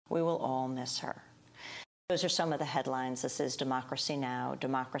We will all miss her. Those are some of the headlines. This is Democracy Now!,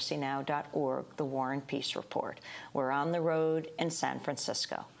 democracynow.org, The War and Peace Report. We're on the road in San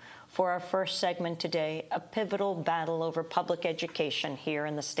Francisco. For our first segment today, a pivotal battle over public education here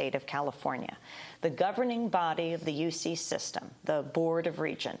in the state of California. The governing body of the UC system, the Board of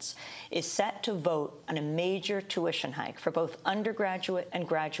Regents, is set to vote on a major tuition hike for both undergraduate and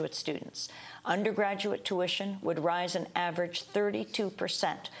graduate students. Undergraduate tuition would rise an average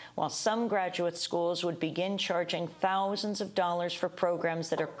 32%, while some graduate schools would begin charging thousands of dollars for programs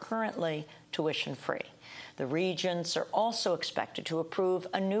that are currently tuition-free. The regents are also expected to approve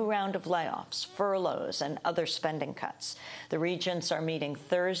a new round of layoffs, furloughs, and other spending cuts. The regents are meeting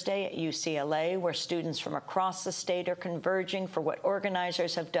Thursday at UCLA, where students from across the state are converging for what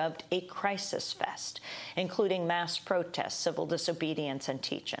organizers have dubbed a crisis fest, including mass protests, civil disobedience, and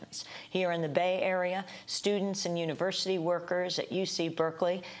teach-ins. Here in the Bay Area, students and university workers at UC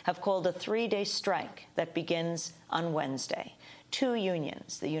Berkeley have called a 3-day strike that begins on Wednesday. 2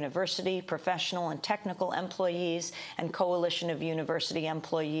 unions, the University Professional and Technical Employees and Coalition of University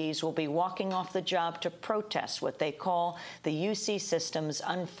Employees, will be walking off the job to protest what they call the UC system's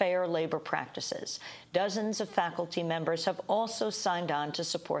unfair labor practices. Dozens of faculty members have also signed on to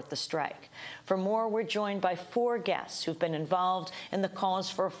support the strike. For more, we're joined by 4 guests who've been involved in the cause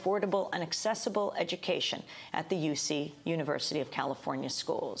for affordable and accessible education at the UC University of California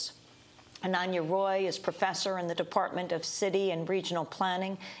schools. Ananya Roy is professor in the Department of City and Regional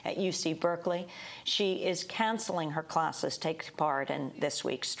Planning at UC Berkeley. She is canceling her classes to take part in this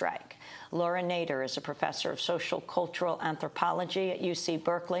week's strike. Laura Nader is a professor of social cultural anthropology at UC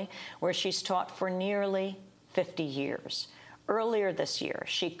Berkeley, where she's taught for nearly 50 years. Earlier this year,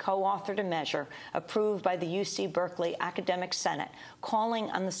 she co-authored a measure approved by the UC Berkeley Academic Senate calling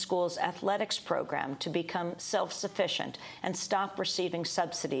on the school's athletics program to become self-sufficient and stop receiving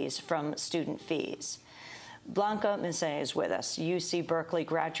subsidies from student fees. Blanca Mizet is with us, UC Berkeley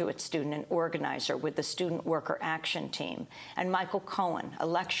graduate student and organizer with the Student Worker Action Team, and Michael Cohen, a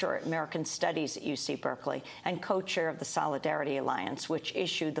lecturer at American Studies at UC Berkeley and co-chair of the Solidarity Alliance, which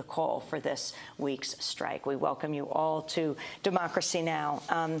issued the call for this week's strike. We welcome you all to Democracy Now!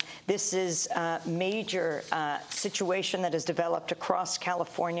 This is a major situation that has developed across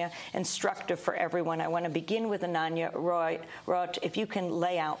California, instructive for everyone. I want to begin with Ananya Roy, if you can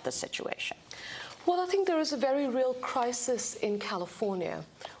lay out the situation. Well, I think there is a very real crisis in California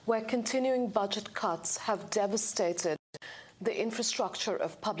where continuing budget cuts have devastated the infrastructure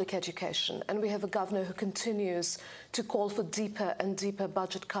of public education. And we have a governor who continues to call for deeper and deeper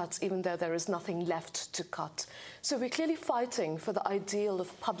budget cuts, even though there is nothing left to cut. So we're clearly fighting for the ideal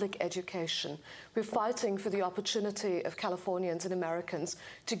of public education. We're fighting for the opportunity of Californians and Americans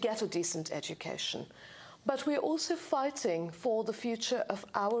to get a decent education. But we're also fighting for the future of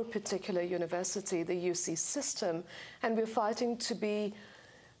our particular university, the UC system, and we're fighting to be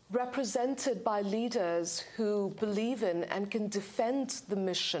represented by leaders who believe in and can defend the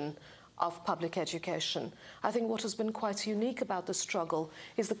mission of public education. I think what has been quite unique about the struggle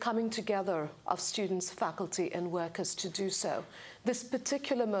is the coming together of students, faculty, and workers to do so. This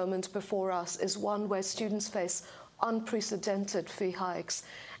particular moment before us is one where students face unprecedented fee hikes.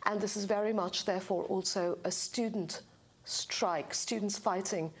 And this is very much, therefore, also a student strike, students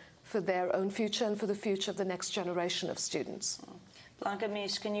fighting for their own future and for the future of the next generation of students. Blanca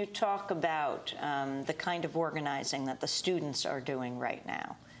Mies, can you talk about the kind of organizing that the students are doing right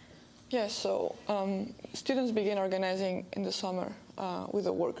now? Yes, so students begin organizing in the summer with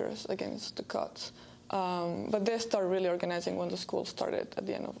the workers against the cuts. But they start really organizing when the school started at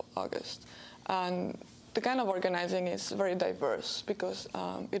the end of August. And the kind of organizing is very diverse because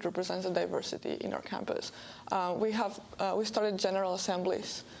it represents a diversity in our campus. We started general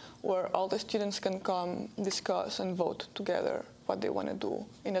assemblies where all the students can come, discuss, and vote together what they want to do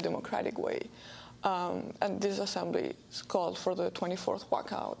in a democratic way. And this assembly called for the 24th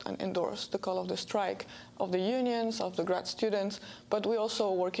walkout and endorsed the call of the strike of the unions, of the grad students, but we're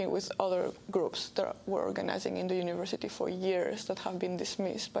also working with other groups that were organizing in the university for years that have been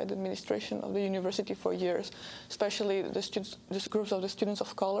dismissed by the administration of the university for years, especially the groups of the students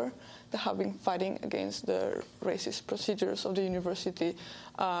of color that have been fighting against the racist procedures of the university,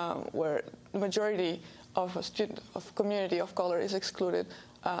 where the majority of community of color is excluded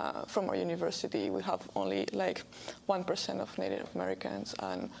from our university. We have only like 1% of Native Americans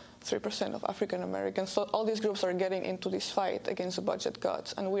and 3% of African Americans. So all these groups are getting into this fight against the budget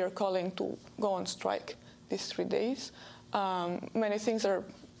cuts, and we are calling to go on strike these 3 days. Many things are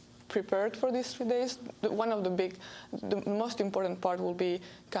prepared for these 3 days. The most important part will be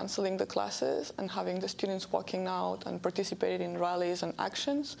canceling the classes and having the students walking out and participating in rallies and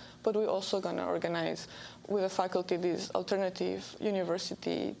actions. But we're also going to organize with the faculty these alternative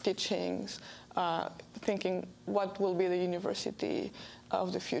university teachings, thinking what will be the university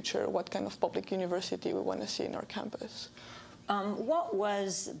of the future, what kind of public university we want to see in our campus. What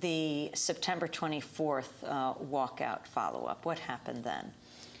was the September 24th walkout follow-up? What happened then?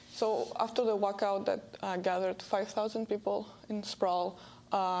 So after the walkout that gathered 5,000 people in Sproul,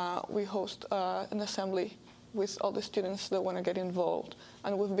 we host an assembly with all the students that want to get involved.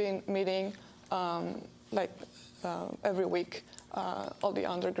 And we've been meeting every week, all the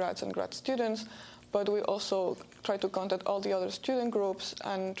undergrads and grad students, but we also try to contact all the other student groups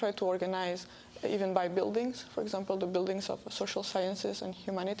and try to organize even by buildings. For example, the buildings of social sciences and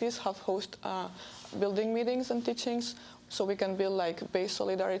humanities have host building meetings and teachings, so we can build base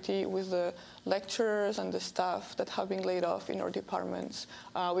solidarity with the lecturers and the staff that have been laid off in our departments.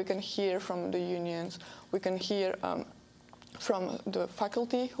 We can hear from the unions. We can hear from the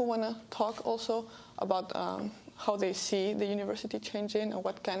faculty who want to talk also about how they see the university changing and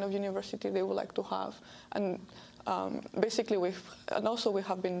what kind of university they would like to have. And basically, we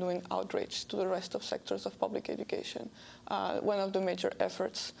have been doing outreach to the rest of sectors of public education. One of the major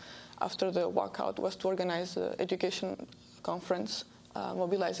efforts after the walkout was to organize the education conference,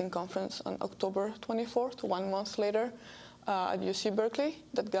 mobilizing conference on October 24th, 1 month later, at UC Berkeley,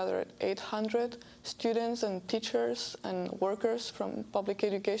 that gathered 800 students and teachers and workers from public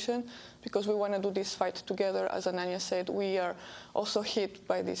education, because we want to do this fight together. As Ananya said, we are also hit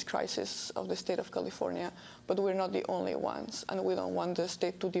by this crisis of the state of California, but we're not the only ones, and we don't want the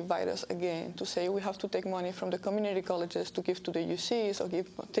state to divide us again, to say we have to take money from the community colleges to give to the UCs, or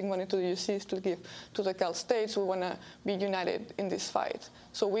take money to the UCs to give to the Cal States. We want to be united in this fight.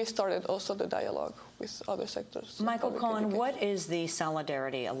 So we started also the dialogue with other sectors. Michael Cohen, what is the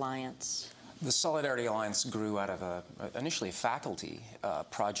Solidarity Alliance? The Solidarity Alliance grew out of initially a faculty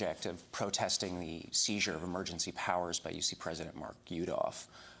project of protesting the seizure of emergency powers by UC President Mark Yudof.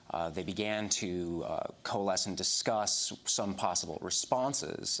 They began to coalesce and discuss some possible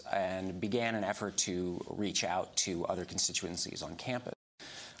responses and began an effort to reach out to other constituencies on campus.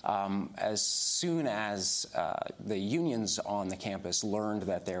 As soon as the unions on the campus learned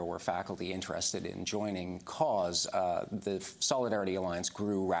that there were faculty interested in joining CAUSE, the Solidarity Alliance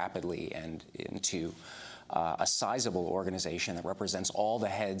grew rapidly and into a sizable organization that represents all the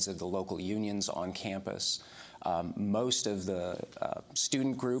heads of the local unions on campus. Most of the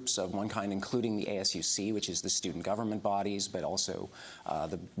student groups of one kind, including the ASUC, which is the student government bodies, but also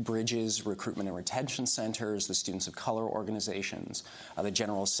the Bridges, Recruitment and Retention Centers, the Students of Color organizations, the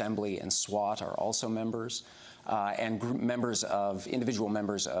General Assembly and SWAT are also members. And individual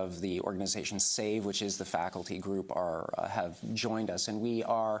members of the organization SAVE, which is the faculty group, have joined us. And we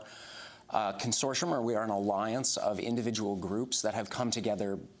are a consortium, or we are an alliance of individual groups that have come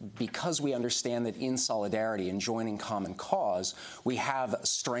together because we understand that in solidarity and joining common cause, we have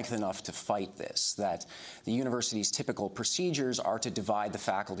strength enough to fight this, that the university's typical procedures are to divide the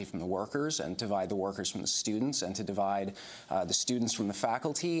faculty from the workers and divide the workers from the students and to divide the students from the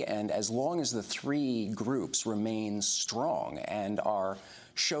faculty. And as long as the three groups remain strong and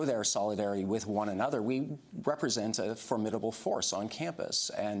show their solidarity with one another, we represent a formidable force on campus.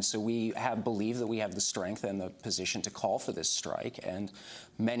 And so we believe that we have the strength and the position to call for this strike, and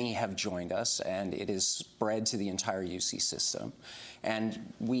many have joined us, and it is spread to the entire UC system.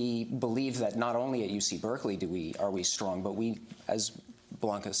 And we believe that not only at UC Berkeley are we strong, but we, as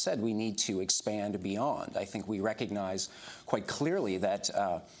Blanca said, we need to expand beyond. I think we recognize quite clearly that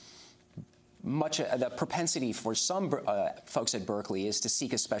the propensity for some folks at Berkeley is to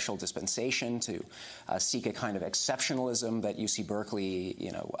seek a special dispensation, to seek a kind of exceptionalism that UC Berkeley,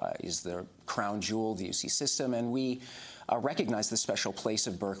 is the crown jewel of the UC system, and we recognize the special place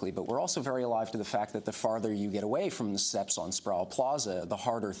of Berkeley, but we're also very alive to the fact that the farther you get away from the steps on Sproul Plaza, the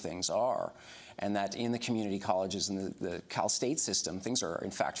harder things are, and that in the community colleges and the Cal State system, things are, in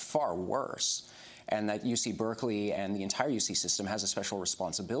fact, far worse. And that UC Berkeley and the entire UC system has a special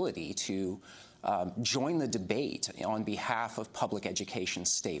responsibility to join the debate on behalf of public education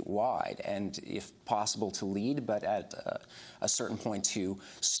statewide, and if possible to lead, but at a certain point to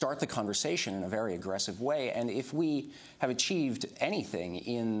start the conversation in a very aggressive way. And if we have achieved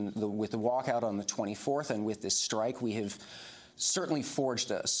anything with the walkout on the 24th and with this strike, we have certainly forged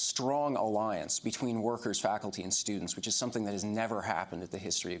a strong alliance between workers, faculty, and students, which is something that has never happened in the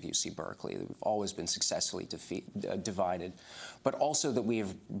history of UC Berkeley. We've always been successfully divided. but also that we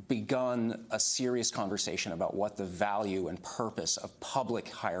have begun a serious conversation about what the value and purpose of public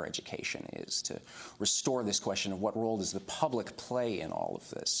higher education is, to restore this question of what role does the public play in all of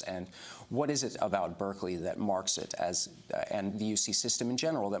this, and what is it about Berkeley that marks it as, and the UC system in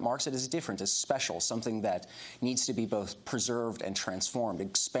general, that marks it as different, as special, something that needs to be both preserved and transformed,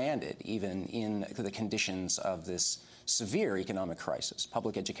 expanded even in the conditions of this severe economic crisis.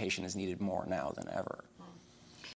 Public education is needed more now than ever.